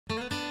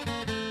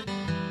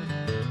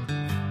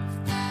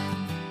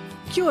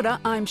Kia ora,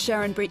 I'm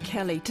Sharon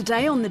Brett-Kelly.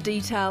 Today on The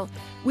Detail,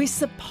 we're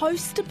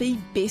supposed to be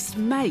best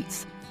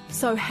mates.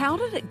 So how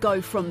did it go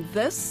from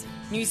this?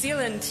 New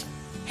Zealand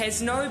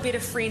has no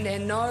better friend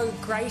and no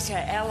greater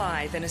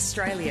ally than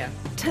Australia.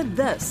 To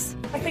this?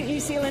 I think New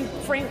Zealand,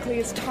 frankly,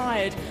 is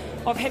tired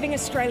of having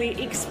Australia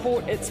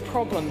export its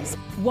problems.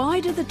 Why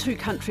do the two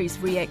countries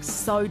react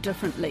so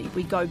differently?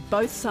 We go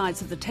both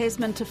sides of the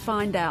Tasman to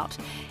find out.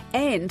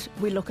 And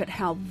we look at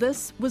how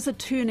this was a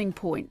turning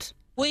point.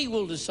 We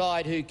will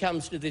decide who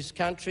comes to this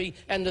country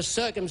and the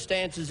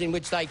circumstances in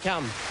which they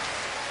come.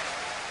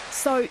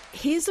 So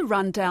here's a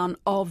rundown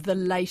of the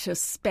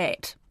latest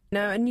spat.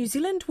 Now, a New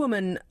Zealand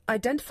woman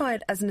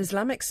identified as an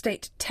Islamic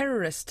State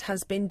terrorist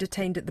has been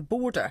detained at the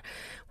border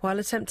while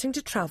attempting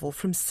to travel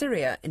from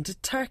Syria into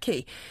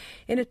Turkey.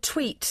 In a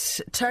tweet,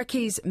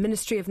 Turkey's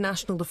Ministry of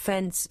National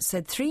Defence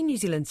said 3 New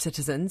Zealand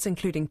citizens,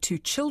 including 2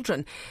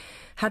 children,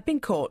 had been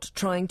caught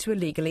trying to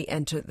illegally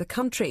enter the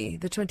country.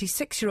 The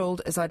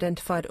 26-year-old is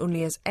identified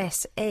only as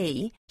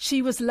S.A.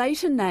 She was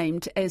later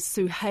named as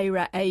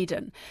Suhaira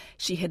Aden.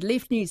 She had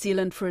left New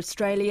Zealand for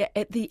Australia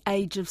at the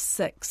age of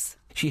 6.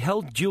 She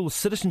held dual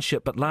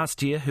citizenship, but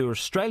last year her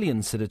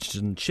Australian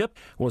citizenship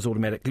was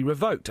automatically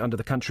revoked under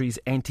the country's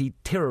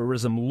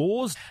anti-terrorism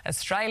laws.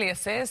 Australia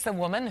says the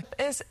woman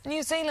is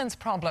New Zealand's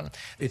problem.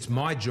 It's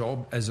my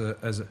job as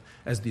the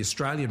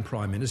Australian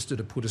Prime Minister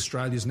to put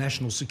Australia's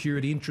national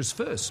security interests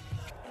first.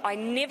 I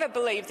never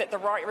believed that the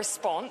right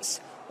response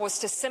was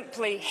to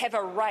simply have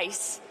a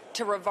race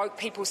to revoke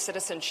people's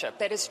citizenship.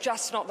 That is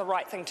just not the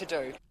right thing to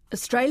do.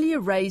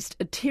 Australia raised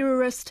a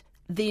terrorist,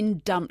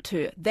 then dumped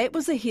her. That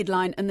was a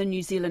headline in the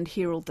New Zealand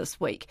Herald this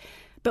week.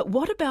 But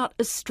what about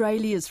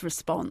Australia's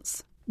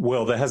response?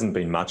 Well, there hasn't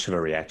been much of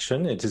a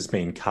reaction. It has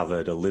been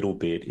covered a little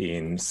bit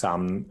in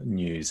some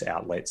news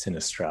outlets in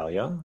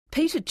Australia.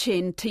 Peter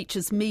Chen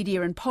teaches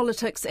media and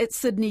politics at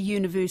Sydney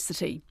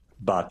University.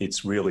 But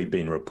it's really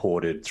been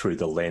reported through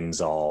the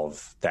lens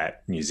of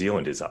that New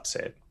Zealand is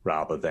upset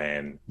rather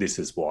than this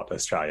is what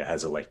Australia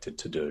has elected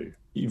to do.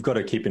 You've got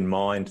to keep in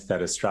mind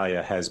that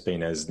Australia has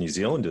been, as New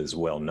Zealanders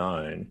well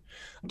known,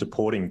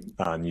 deporting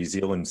New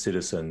Zealand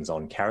citizens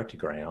on character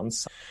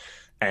grounds.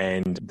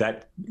 And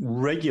that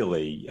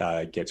regularly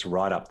gets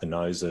right up the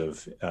nose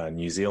of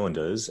New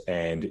Zealanders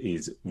and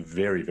is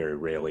very, very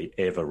rarely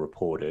ever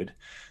reported.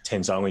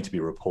 Tends only to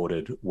be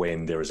reported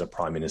when there is a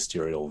prime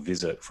ministerial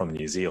visit from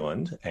New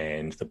Zealand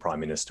and the Prime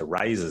Minister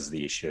raises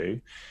the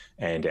issue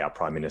and our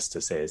Prime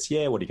Minister says,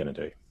 yeah, what are you going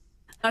to do?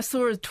 I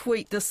saw a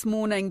tweet this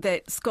morning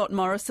that Scott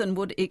Morrison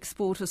would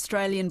export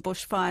Australian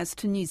bushfires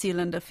to New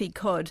Zealand if he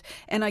could.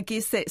 And I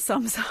guess that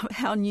sums up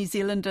how New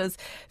Zealanders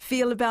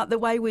feel about the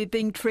way we're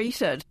being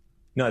treated.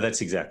 No,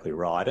 that's exactly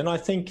right. And I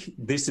think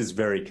this is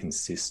very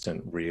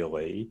consistent,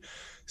 really,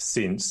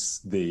 since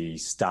the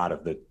start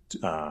of the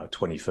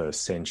 21st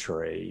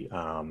century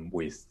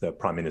with the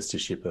Prime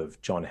Ministership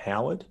of John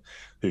Howard,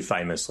 who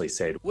famously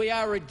said, "We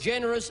are a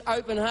generous,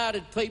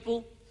 open-hearted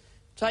people,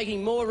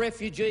 taking more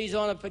refugees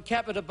on a per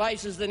capita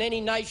basis than any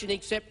nation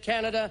except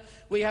Canada.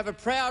 We have a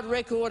proud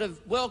record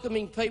of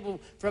welcoming people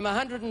from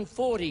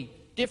 140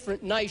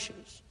 different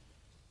nations.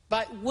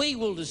 But we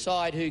will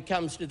decide who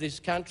comes to this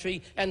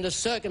country and the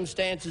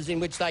circumstances in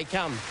which they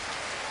come."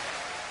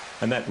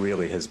 And that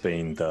really has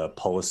been the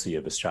policy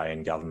of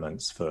Australian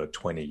governments for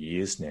 20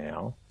 years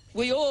now.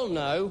 We all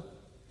know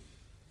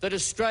that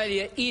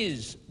Australia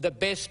is the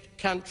best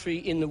country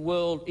in the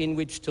world in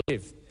which to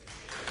live.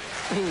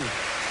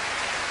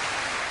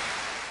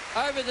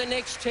 Over the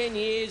next 10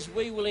 years,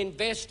 we will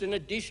invest an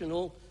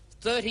additional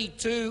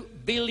 $32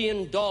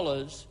 billion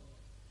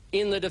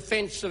in the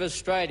defence of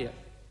Australia.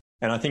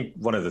 And I think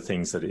one of the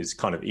things that is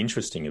kind of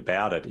interesting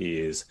about it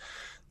is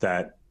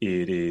that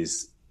it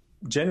is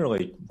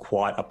generally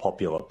quite a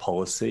popular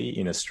policy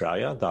in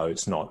Australia, though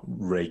it's not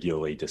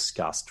regularly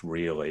discussed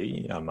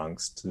really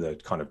amongst the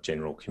kind of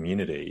general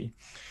community.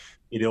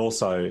 It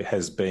also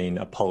has been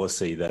a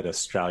policy that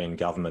Australian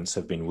governments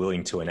have been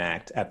willing to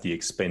enact at the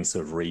expense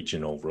of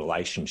regional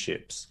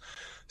relationships.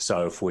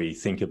 So if we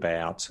think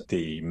about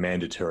the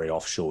mandatory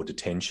offshore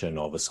detention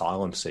of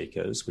asylum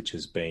seekers, which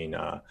has been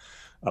a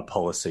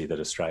policy that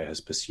Australia has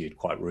pursued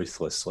quite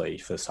ruthlessly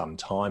for some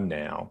time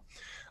now,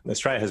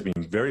 Australia has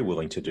been very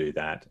willing to do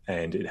that,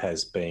 and it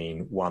has been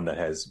one that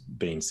has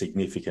been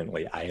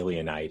significantly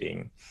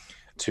alienating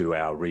to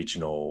our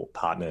regional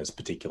partners,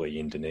 particularly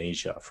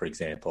Indonesia, for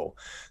example.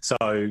 So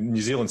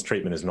New Zealand's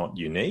treatment is not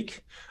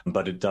unique,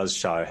 but it does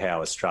show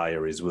how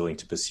Australia is willing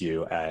to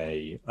pursue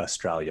a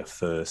Australia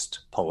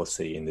First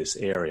policy in this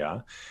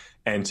area.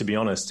 And to be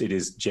honest, it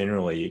is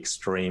generally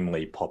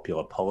extremely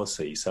popular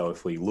policy. So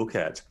if we look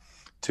at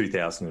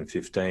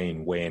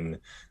 2015, when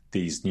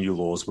these new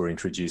laws were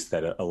introduced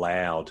that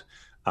allowed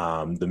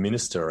the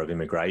Minister of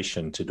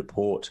Immigration to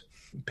deport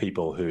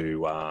people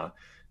who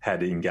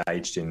had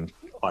engaged in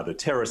either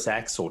terrorist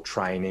acts or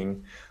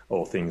training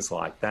or things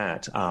like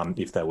that,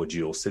 if they were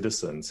dual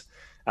citizens.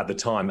 At the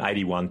time,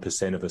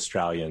 81% of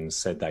Australians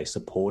said they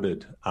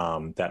supported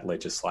that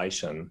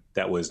legislation.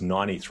 That was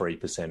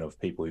 93% of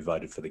people who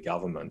voted for the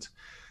government,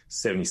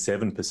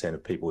 77%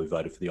 of people who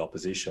voted for the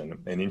opposition,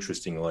 and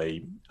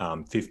interestingly,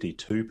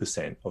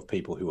 52% of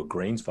people who were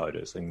Greens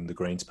voters, and the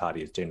Greens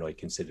Party is generally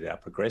considered our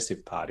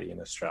progressive party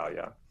in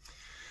Australia.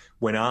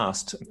 When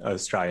asked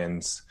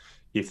Australians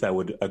if they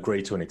would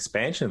agree to an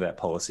expansion of that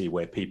policy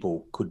where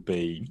people could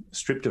be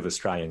stripped of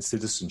Australian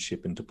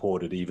citizenship and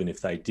deported even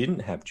if they didn't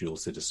have dual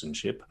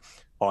citizenship,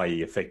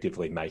 i.e.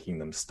 effectively making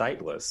them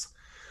stateless,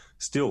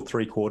 still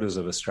 3/4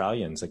 of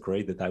Australians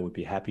agreed that they would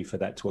be happy for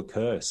that to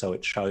occur. So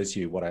it shows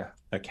you what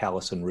a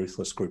callous and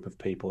ruthless group of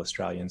people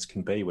Australians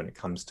can be when it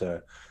comes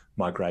to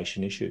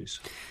migration issues.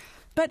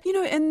 But, you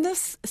know, in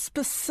this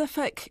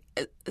specific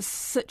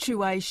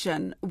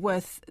situation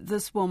with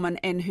this woman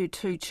and her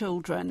 2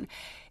 children,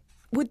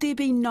 would there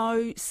be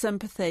no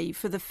sympathy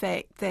for the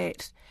fact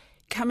that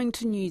coming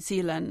to New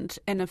Zealand,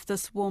 and if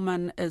this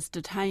woman is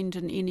detained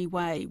in any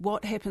way,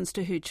 what happens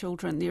to her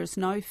children? There is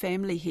no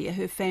family here.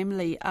 Her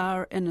family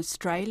are in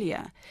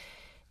Australia.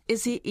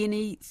 Is there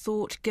any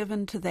thought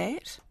given to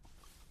that?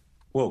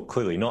 Well,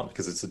 clearly not,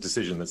 because it's a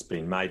decision that's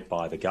been made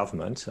by the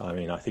government. I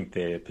mean, I think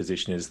their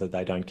position is that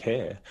they don't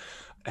care.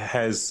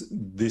 Has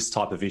this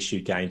type of issue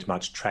gained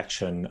much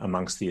traction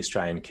amongst the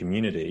Australian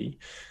community?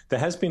 There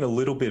has been a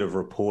little bit of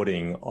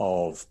reporting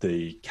of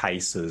the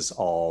cases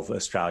of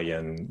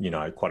Australian,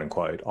 quote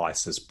unquote,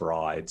 ISIS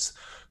brides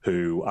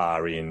who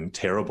are in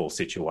terrible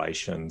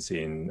situations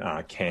in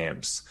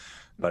camps,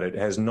 but it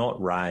has not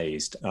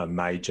raised a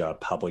major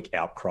public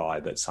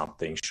outcry that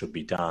something should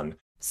be done.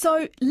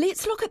 So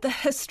let's look at the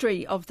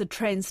history of the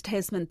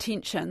Trans-Tasman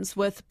tensions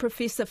with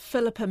Professor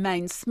Philippa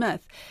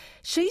Main-Smith.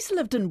 She's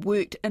lived and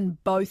worked in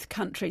both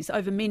countries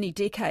over many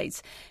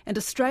decades, and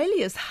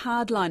Australia's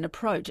hardline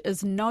approach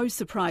is no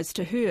surprise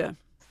to her.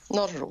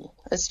 Not at all.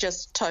 It's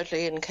just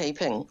totally in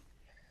keeping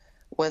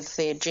with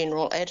their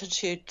general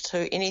attitude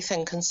to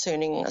anything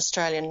concerning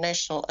Australian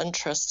national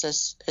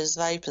interests as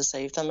they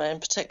perceive them, and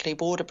particularly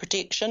border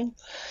protection.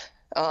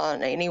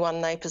 Anyone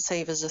they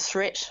perceive as a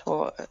threat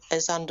or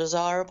as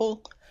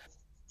undesirable.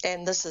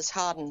 And this has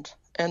hardened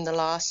in the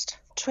last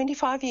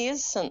 25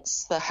 years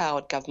since the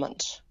Howard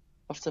government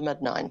of the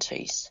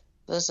mid-90s.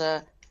 There's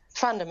a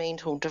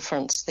fundamental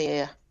difference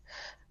there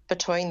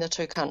between the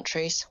two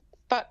countries.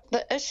 But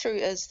the issue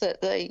is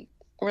that the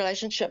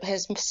relationship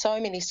has so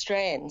many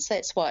strands.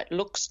 That's why it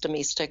looks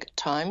domestic at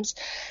times.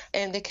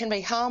 And there can be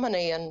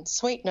harmony and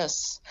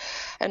sweetness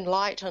and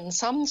light in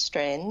some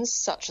strands,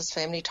 such as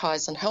family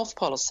ties and health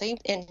policy,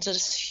 and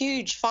just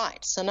huge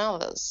fights in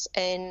others.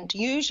 And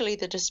usually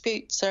the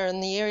disputes are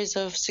in the areas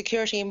of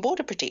security and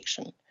border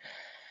protection.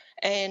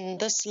 And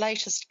this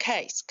latest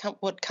case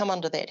would come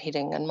under that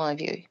heading, in my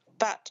view.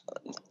 But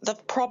the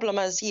problem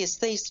is, yes,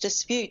 these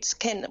disputes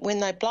can,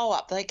 when they blow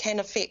up, they can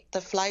affect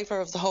the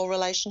flavour of the whole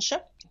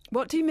relationship.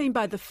 What do you mean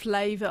by the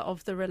flavour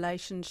of the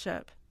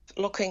relationship?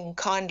 Looking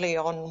kindly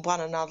on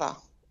one another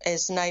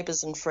as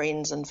neighbours and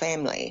friends and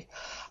family,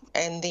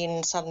 and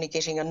then suddenly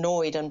getting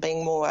annoyed and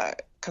being more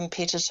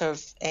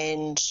competitive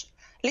and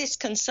less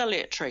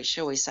conciliatory,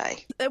 shall we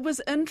say. It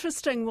was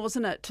interesting,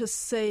 wasn't it, to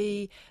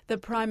see the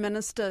Prime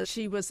Minister.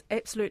 She was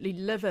absolutely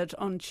livid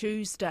on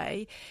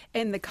Tuesday,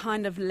 and the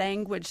kind of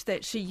language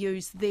that she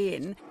used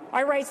then.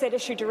 I raised that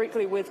issue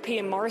directly with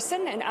PM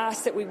Morrison and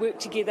asked that we work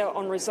together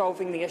on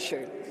resolving the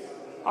issue.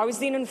 I was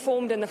then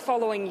informed in the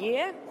following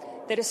year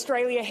that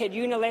Australia had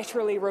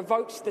unilaterally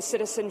revoked the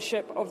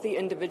citizenship of the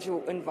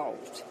individual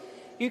involved.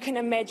 You can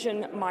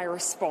imagine my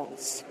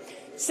response.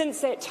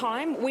 Since that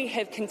time, we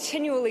have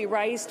continually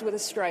raised with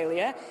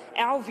Australia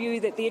our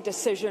view that their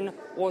decision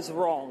was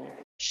wrong.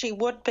 She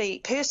would be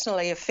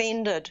personally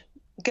offended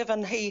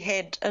given he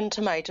had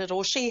intimated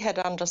or she had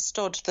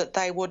understood that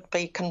they would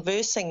be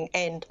conversing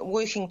and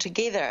working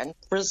together and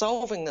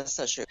resolving this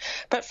issue.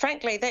 But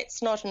frankly,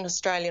 that's not an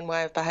Australian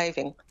way of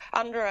behaving.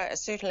 Under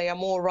certainly a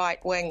more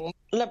right-wing,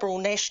 Liberal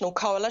National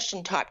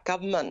Coalition type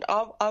government,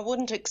 I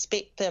wouldn't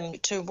expect them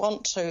to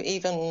want to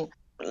even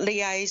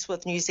liaise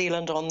with New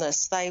Zealand on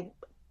this. They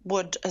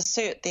would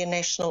assert their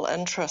national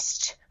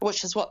interest,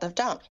 which is what they've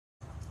done.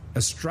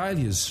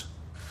 Australia's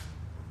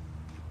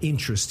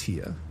interest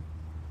here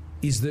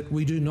is that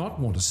we do not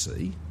want to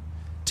see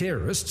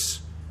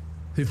terrorists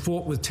who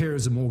fought with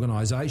terrorism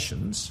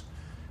organisations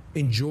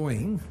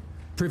enjoying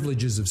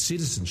privileges of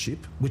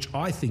citizenship, which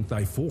I think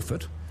they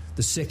forfeit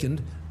the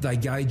second they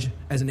gauge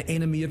as an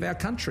enemy of our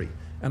country.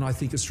 And I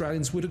think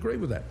Australians would agree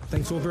with that.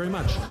 Thanks all very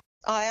much.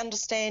 I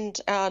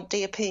understand our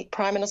dear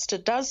Prime Minister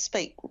does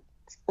speak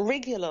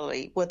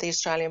regularly with the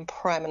Australian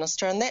Prime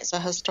Minister, and that's a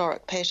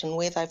historic pattern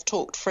where they've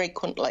talked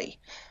frequently,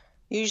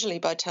 usually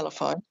by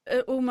telephone.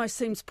 It almost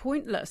seems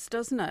pointless,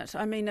 doesn't it?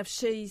 I mean, if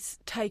she's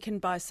taken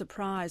by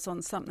surprise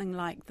on something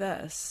like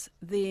this,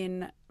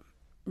 then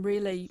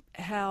really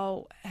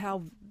how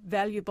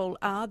valuable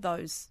are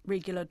those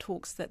regular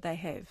talks that they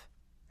have?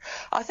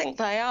 I think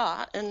they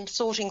are in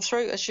sorting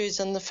through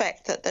issues, and the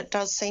fact that that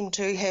does seem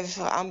to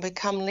have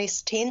become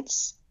less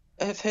tense.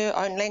 if her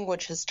own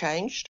language has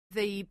changed.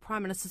 The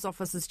Prime Minister's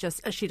office has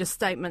just issued a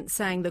statement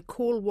saying the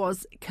call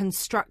was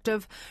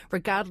constructive,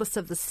 regardless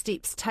of the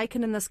steps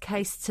taken in this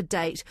case to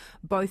date.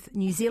 Both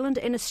New Zealand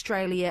and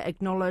Australia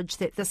acknowledge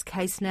that this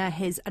case now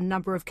has a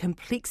number of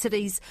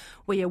complexities.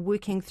 We are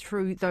working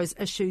through those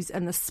issues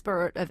in the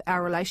spirit of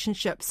our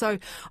relationship. So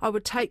I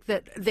would take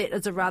that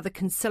as a rather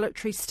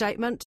conciliatory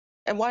statement.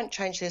 It won't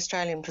change the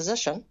Australian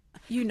position.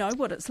 You know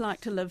what it's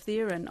like to live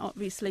there and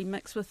obviously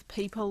mix with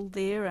people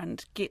there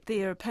and get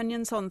their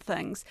opinions on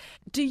things.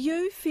 Do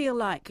you feel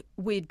like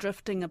we're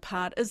drifting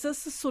apart? Is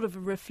this a sort of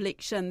a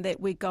reflection that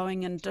we're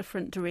going in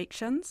different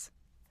directions?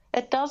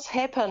 It does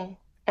happen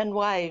in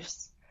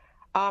waves.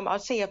 I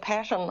see a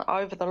pattern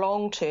over the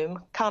long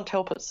term, can't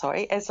help it,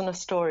 as an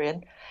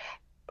historian,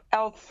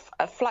 of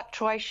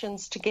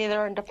fluctuations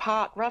together and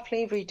apart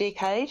roughly every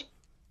decade.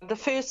 The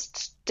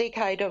first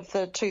decade of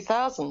the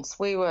 2000s,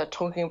 we were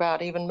talking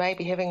about even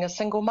maybe having a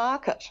single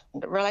market.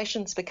 The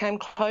relations became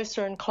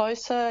closer and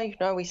closer.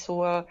 We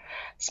saw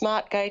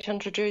SmartGate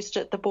introduced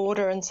at the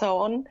border and so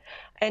on.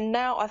 And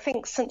now I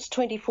think since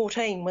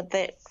 2014, with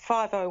that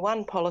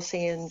 501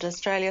 policy and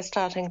Australia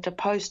starting to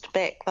post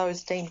back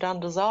those deemed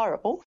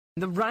undesirable,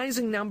 the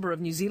rising number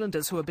of New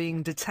Zealanders who are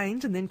being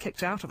detained and then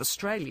kicked out of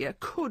Australia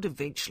could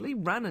eventually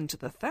run into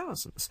the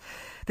thousands.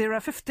 There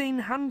are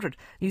 1,500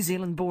 New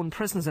Zealand-born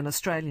prisoners in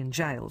Australian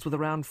jails, with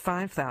around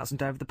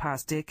 5,000 over the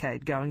past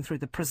decade going through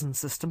the prison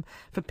system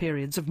for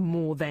periods of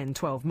more than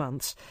 12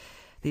 months.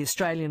 The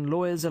Australian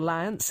Lawyers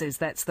Alliance says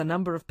that's the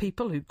number of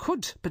people who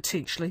could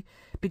potentially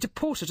be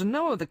deported, and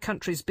no other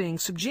country is being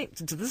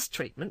subjected to this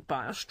treatment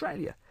by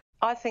Australia.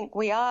 I think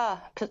we are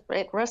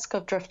at risk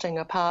of drifting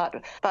apart,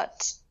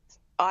 but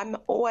I'm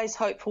always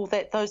hopeful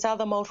that those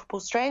other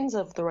multiple strands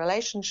of the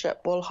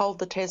relationship will hold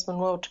the Tasman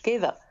world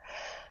together.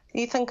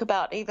 You think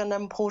about even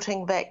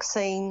importing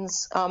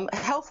vaccines,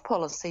 health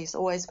policy's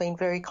always been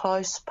very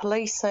close,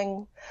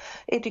 policing,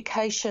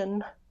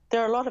 education.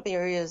 There are a lot of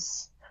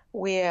areas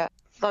where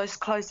those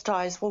close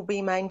ties will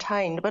be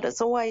maintained, but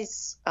it's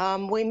always,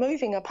 we're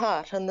moving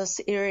apart in this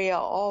area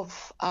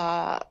of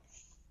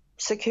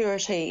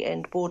security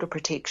and border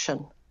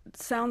protection. It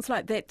sounds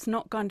like that's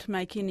not going to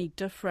make any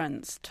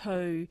difference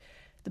to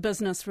the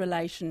business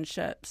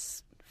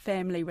relationships,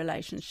 family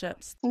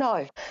relationships.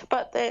 No,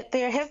 but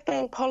there have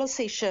been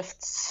policy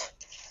shifts,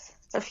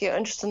 if you're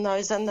interested in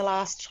those, in the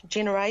last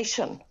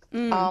generation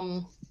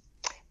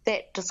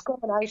that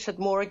discriminated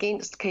more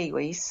against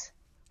Kiwis,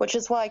 which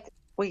is why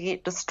we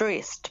get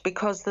distressed,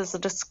 because there's a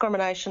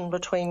discrimination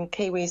between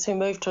Kiwis who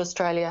moved to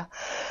Australia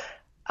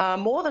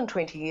more than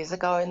 20 years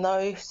ago and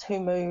those who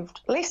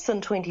moved less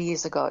than 20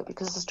 years ago,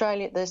 because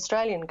the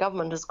Australian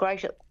government is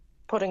great at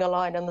putting a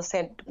line in the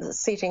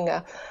setting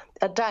a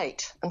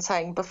date and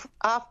saying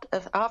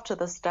after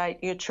this date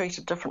you're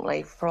treated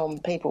differently from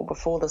people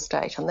before this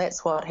date, and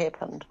that's what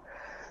happened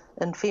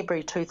in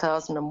February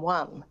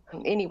 2001.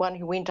 Anyone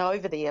who went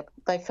over there,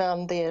 they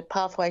found their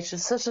pathway to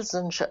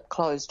citizenship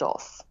closed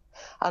off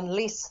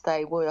unless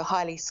they were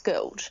highly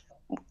skilled.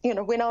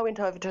 When I went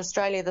over to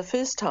Australia the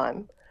first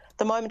time,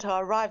 the moment I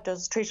arrived I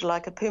was treated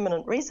like a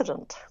permanent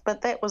resident,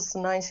 but that was the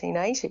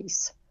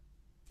 1980s.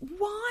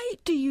 Why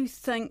do you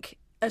think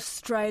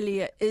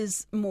Australia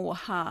is more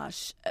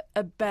harsh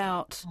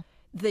about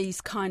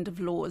these kind of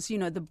laws,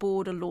 the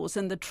border laws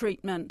and the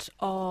treatment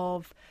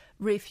of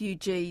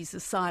refugees,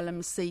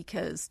 asylum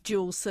seekers,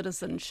 dual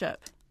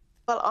citizenship?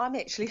 Well, I'm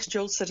actually a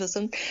dual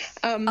citizen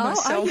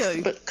myself, are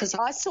you? Because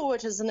I saw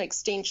it as an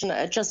extension,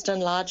 just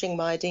enlarging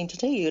my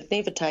identity. You'd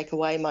never take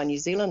away my New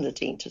Zealand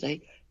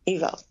identity,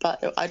 ever,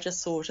 but I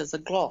just saw it as a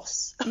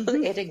gloss,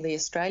 adding the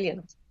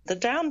Australian. The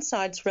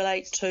downsides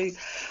relate to,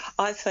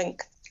 I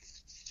think,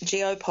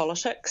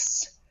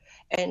 geopolitics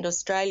and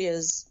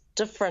Australia's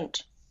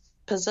different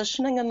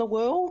positioning in the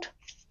world,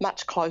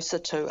 much closer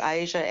to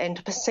Asia,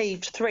 and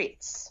perceived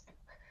threats.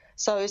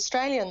 So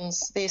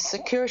Australians, their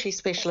security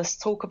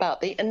specialists, talk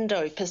about the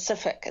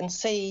Indo-Pacific and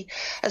see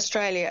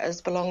Australia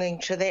as belonging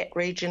to that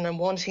region and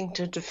wanting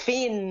to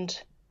defend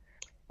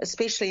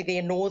especially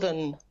their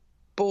northern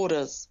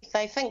borders.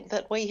 They think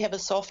that we have a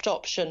soft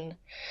option,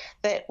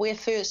 that we're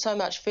so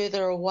much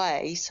further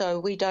away,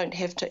 so we don't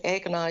have to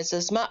agonise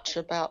as much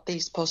about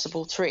these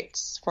possible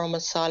threats from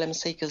asylum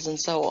seekers and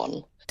so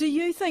on. Do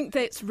you think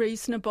that's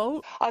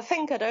reasonable? I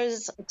think it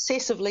is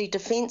excessively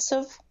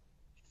defensive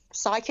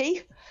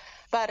psyche,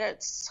 but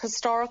it's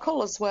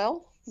historical as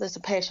well. There's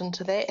a pattern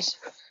to that.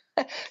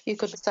 You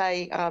could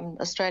say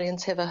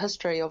Australians have a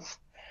history of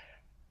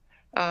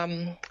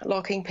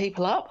locking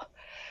people up.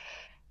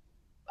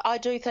 I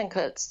do think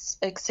it's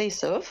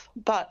excessive,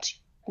 but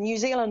New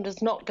Zealand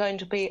is not going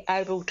to be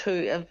able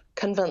to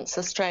convince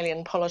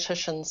Australian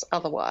politicians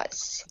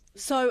otherwise.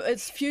 So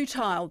it's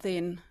futile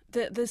then,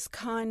 this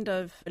kind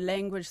of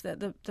language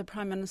that the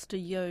Prime Minister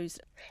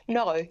used?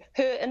 No,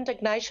 her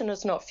indignation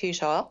is not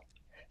futile.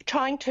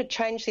 Trying to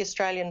change the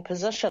Australian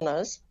position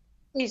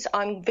is,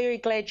 I'm very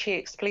glad she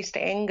expressed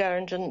anger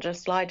and didn't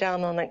just lie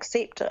down and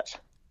accept it.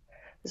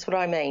 That's what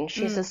I mean.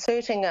 She's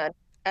asserting a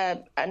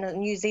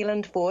New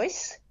Zealand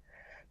voice,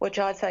 which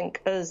I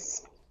think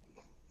is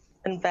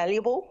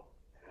invaluable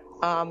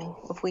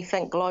if we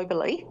think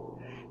globally.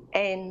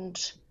 And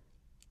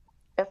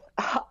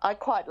I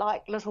quite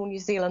like Little New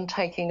Zealand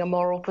taking a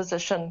moral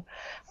position.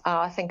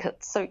 I think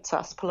it suits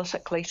us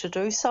politically to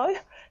do so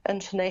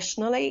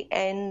internationally,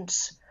 and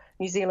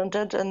New Zealand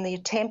did in the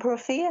Tampa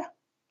affair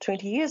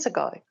 20 years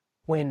ago.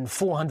 When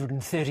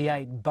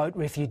 438 boat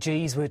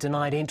refugees were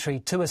denied entry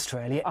to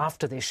Australia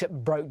after their ship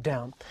broke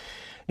down,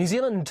 New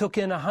Zealand took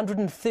in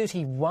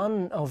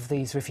 131 of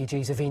these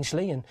refugees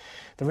eventually, and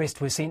the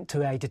rest were sent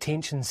to a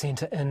detention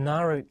centre in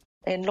Nauru.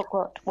 And look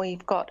what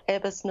we've got,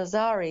 Abbas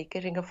Nazari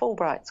getting a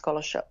Fulbright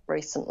scholarship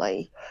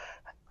recently,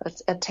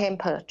 a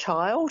Tampa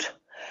child.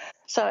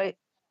 So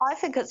I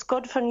think it's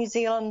good for New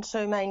Zealand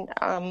to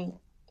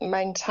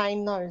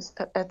maintain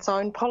its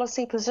own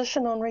policy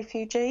position on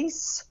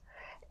refugees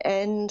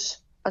and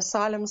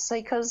asylum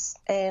seekers,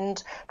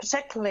 and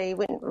particularly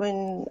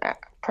when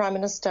Prime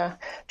Minister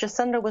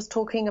Jacinda was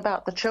talking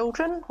about the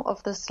children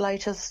of this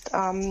latest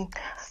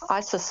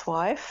ISIS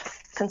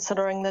wife,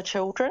 considering the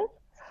children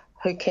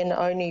who can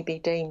only be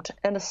deemed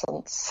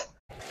innocents.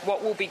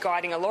 What will be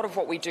guiding a lot of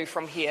what we do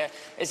from here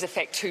is the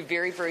fact two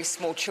very, very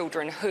small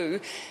children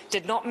who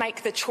did not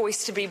make the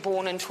choice to be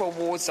born into a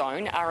war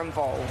zone are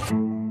involved.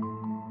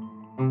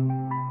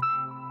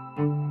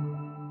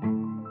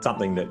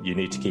 Something that you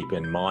need to keep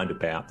in mind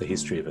about the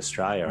history of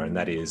Australia, and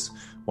that is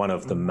one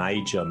of the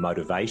major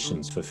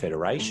motivations for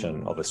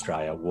Federation of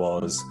Australia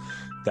was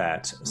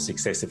that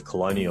successive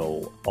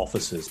colonial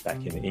officers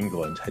back in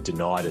England had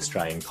denied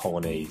Australian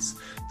colonies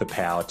the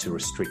power to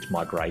restrict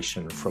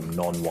migration from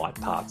non-white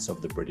parts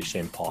of the British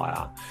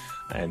Empire.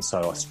 And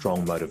so a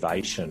strong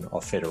motivation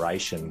of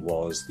Federation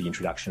was the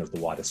introduction of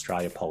the White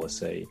Australia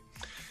policy.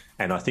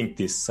 And I think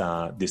this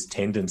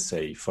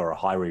tendency for a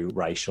highly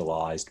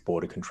racialised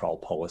border control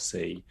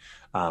policy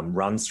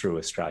runs through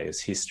Australia's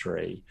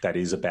history. That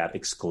is about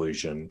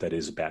exclusion, that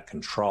is about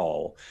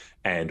control,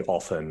 and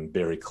often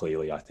very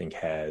clearly, I think,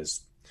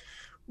 has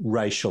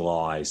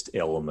racialised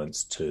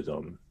elements to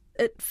them.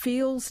 It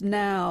feels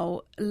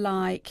now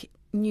like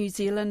New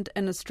Zealand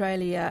and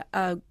Australia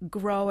are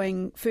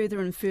growing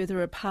further and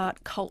further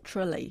apart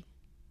culturally.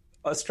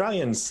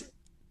 Australians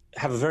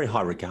have a very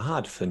high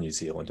regard for New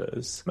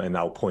Zealanders, and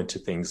they'll point to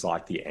things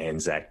like the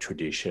Anzac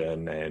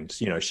tradition and,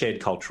 shared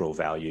cultural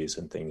values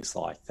and things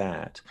like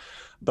that.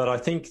 But I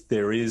think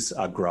there is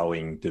a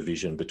growing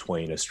division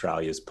between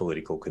Australia's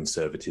political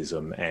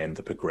conservatism and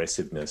the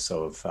progressiveness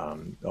of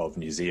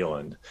New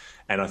Zealand.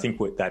 And I think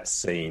that's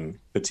seen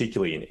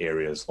particularly in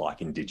areas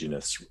like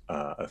Indigenous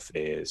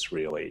affairs,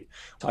 really.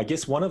 I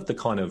guess one of the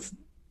kind of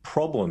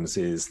problems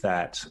is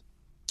that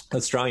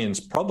Australians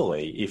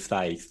probably, if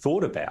they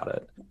thought about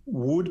it,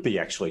 would be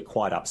actually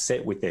quite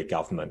upset with their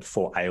government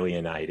for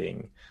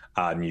alienating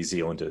New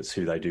Zealanders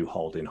who they do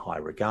hold in high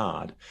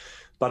regard.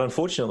 But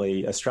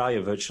unfortunately,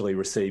 Australia virtually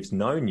receives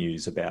no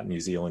news about New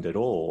Zealand at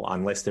all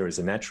unless there is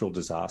a natural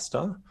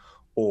disaster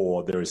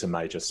or there is a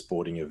major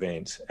sporting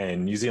event.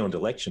 And New Zealand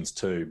elections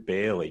too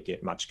barely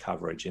get much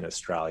coverage in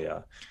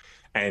Australia.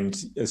 And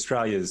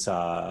Australia's,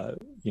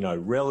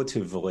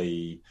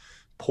 relatively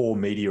poor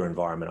media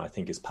environment, I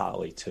think, is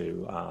partly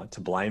to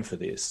blame for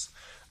this.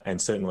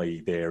 And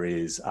certainly there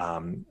is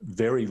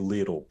very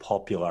little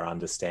popular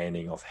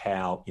understanding of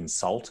how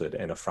insulted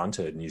and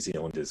affronted New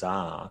Zealanders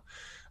are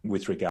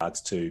with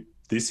regards to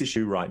this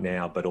issue right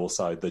now, but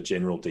also the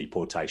general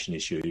deportation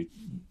issue.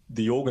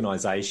 The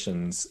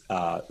organisations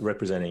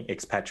representing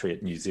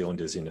expatriate New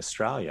Zealanders in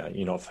Australia,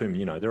 of whom,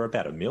 there are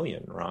about 1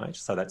 million, right?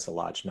 So that's a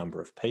large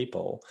number of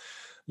people,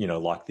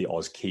 like the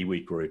Oz Kiwi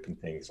group and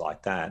things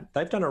like that.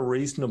 They've done a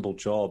reasonable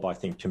job, I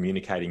think,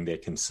 communicating their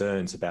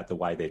concerns about the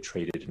way they're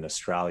treated in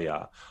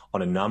Australia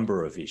on a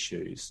number of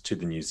issues to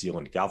the New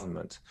Zealand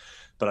government.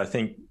 But I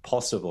think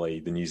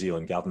possibly the New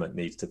Zealand government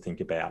needs to think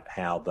about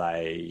how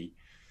they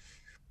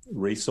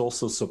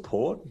resource or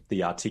support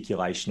the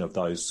articulation of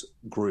those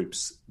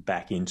groups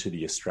back into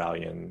the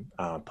Australian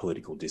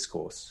political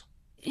discourse.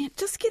 Yeah,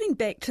 just getting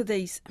back to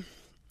these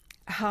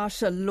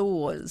harsher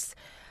laws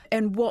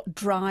and what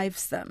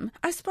drives them,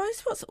 I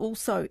suppose what's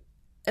also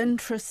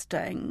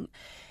interesting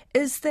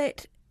is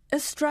that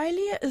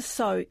Australia is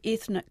so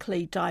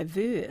ethnically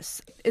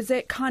diverse. Is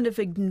that kind of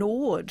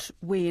ignored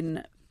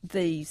when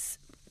these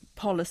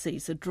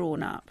policies are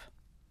drawn up?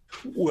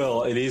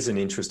 Well, it is an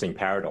interesting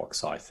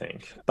paradox, I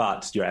think.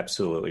 But you're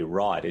absolutely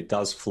right. It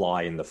does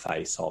fly in the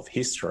face of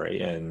history,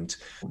 and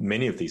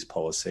many of these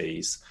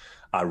policies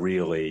are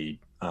really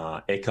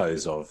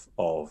echoes of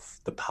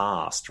the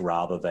past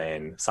rather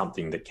than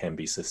something that can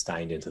be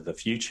sustained into the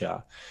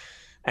future.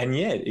 And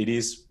yet it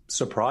is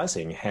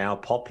surprising how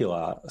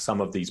popular some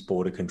of these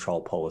border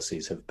control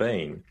policies have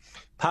been,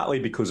 partly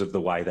because of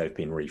the way they've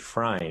been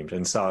reframed.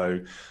 And so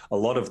a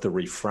lot of the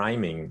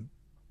reframing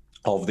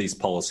of these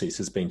policies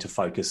has been to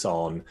focus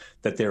on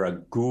that there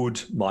are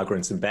good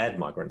migrants and bad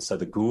migrants. So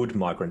the good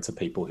migrants are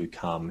people who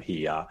come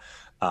here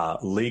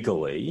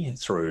legally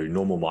through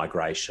normal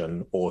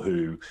migration, or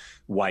who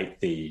wait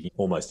the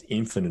almost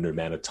infinite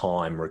amount of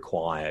time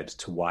required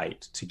to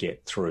wait to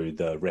get through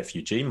the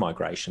refugee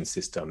migration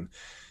system.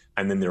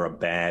 And then there are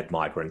bad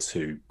migrants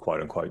who,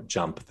 quote unquote,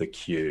 jump the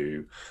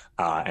queue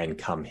and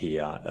come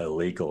here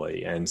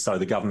illegally. And so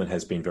the government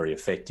has been very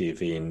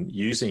effective in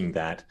using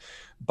that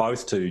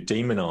both to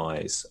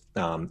demonise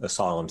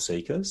asylum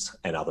seekers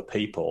and other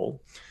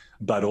people,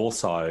 but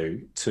also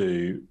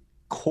to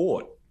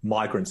court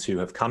migrants who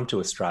have come to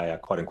Australia,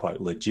 quote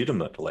unquote,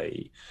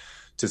 legitimately,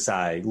 to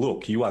say,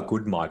 look, you are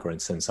good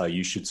migrants and so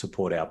you should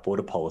support our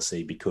border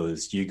policy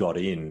because you got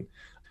in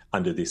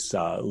under this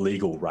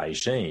legal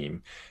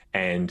regime,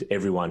 and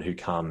everyone who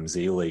comes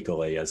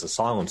illegally as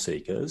asylum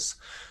seekers,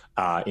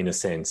 in a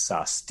sense,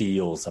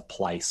 steals a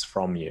place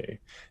from you.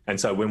 And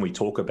so when we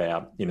talk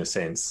about, in a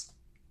sense,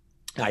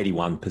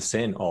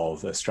 81%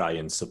 of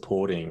Australians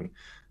supporting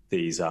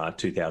these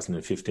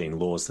 2015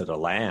 laws that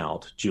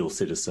allowed dual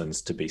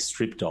citizens to be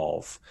stripped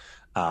of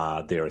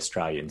their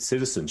Australian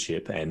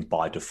citizenship and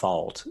by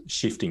default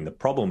shifting the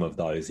problem of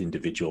those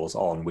individuals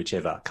on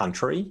whichever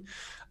country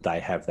they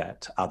have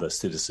that other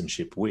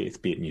citizenship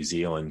with, be it New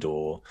Zealand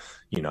or,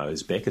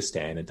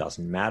 Uzbekistan, it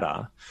doesn't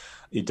matter.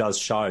 It does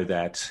show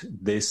that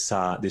this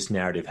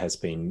narrative has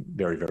been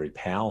very, very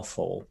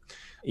powerful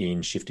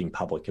in shifting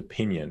public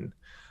opinion.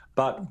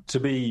 But to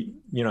be,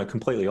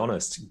 completely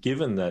honest,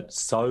 given that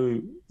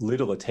so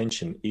little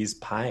attention is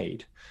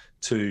paid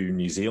to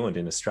New Zealand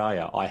in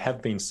Australia, I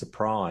have been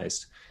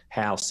surprised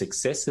how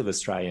successive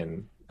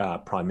Australian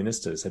Prime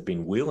Ministers have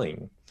been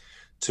willing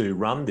to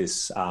run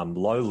this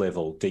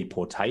low-level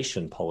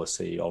deportation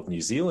policy of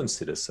New Zealand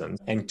citizens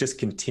and just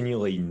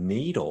continually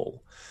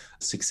needle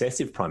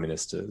successive Prime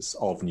Ministers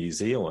of New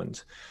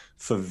Zealand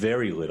for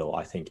very little,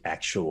 I think,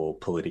 actual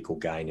political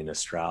gain in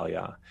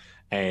Australia.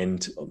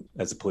 And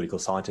as a political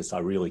scientist, I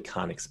really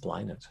can't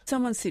explain it.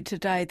 Someone said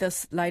today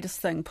this latest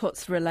thing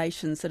puts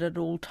relations at an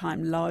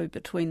all-time low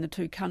between the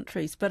two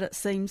countries, but it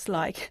seems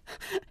like,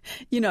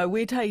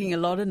 we're taking a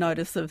lot of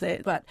notice of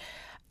that. But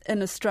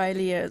in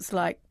Australia, it's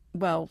like,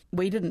 well,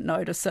 we didn't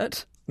notice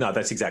it. No,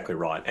 that's exactly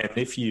right. And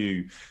if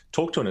you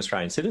talk to an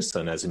Australian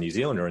citizen as a New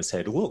Zealander and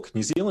said, look,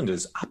 New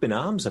Zealanders up in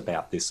arms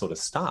about this sort of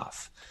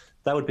stuff,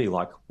 they would be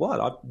like, what?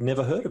 I've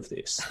never heard of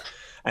this.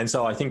 And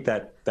so I think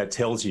that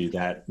tells you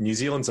that New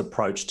Zealand's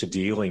approach to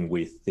dealing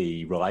with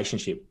the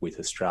relationship with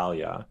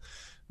Australia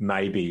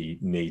maybe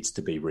needs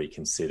to be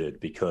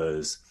reconsidered,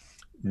 because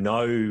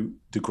no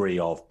degree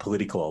of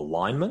political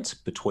alignment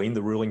between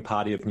the ruling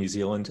party of New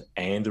Zealand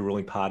and the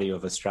ruling party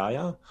of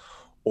Australia,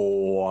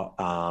 or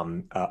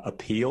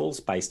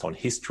appeals based on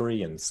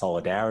history and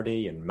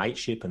solidarity and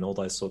mateship and all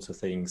those sorts of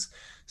things,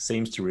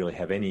 seems to really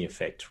have any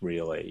effect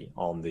really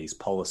on these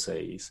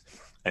policies.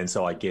 And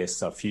so I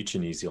guess a future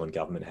New Zealand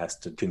government has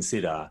to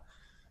consider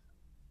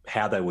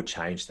how they would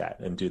change that,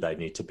 and do they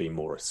need to be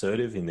more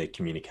assertive in their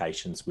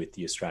communications with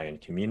the Australian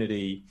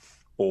community,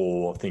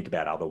 or think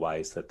about other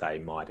ways that they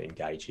might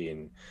engage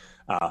in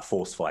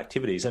forceful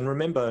activities. And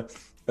remember,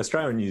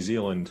 Australia and New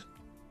Zealand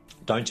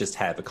don't just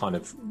have a kind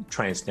of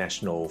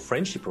transnational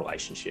friendship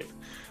relationship.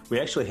 We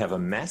actually have a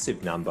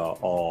massive number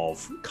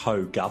of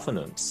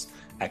co-governance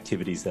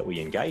activities that we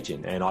engage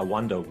in. And I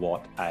wonder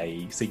what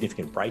a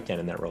significant breakdown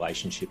in that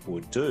relationship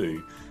would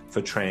do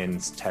for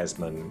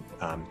trans-Tasman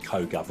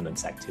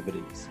co-governance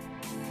activities.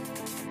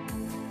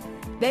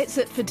 That's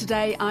it for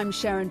today. I'm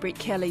Sharon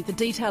Brett-Kelly. The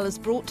Detail is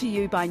brought to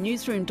you by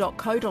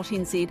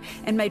newsroom.co.nz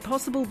and made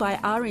possible by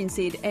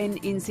RNZ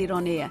and NZ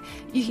On Air.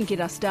 You can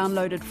get us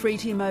downloaded free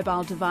to your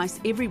mobile device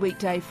every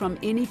weekday from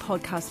any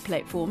podcast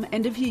platform.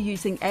 And if you're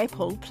using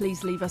Apple,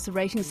 please leave us a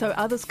rating so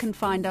others can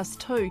find us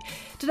too.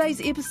 Today's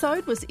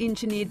episode was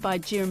engineered by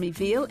Jeremy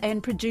Veal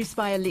and produced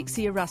by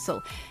Alexia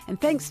Russell. And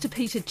thanks to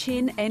Peter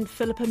Chen and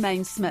Philippa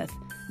Main-Smith.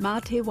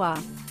 Mā te wā.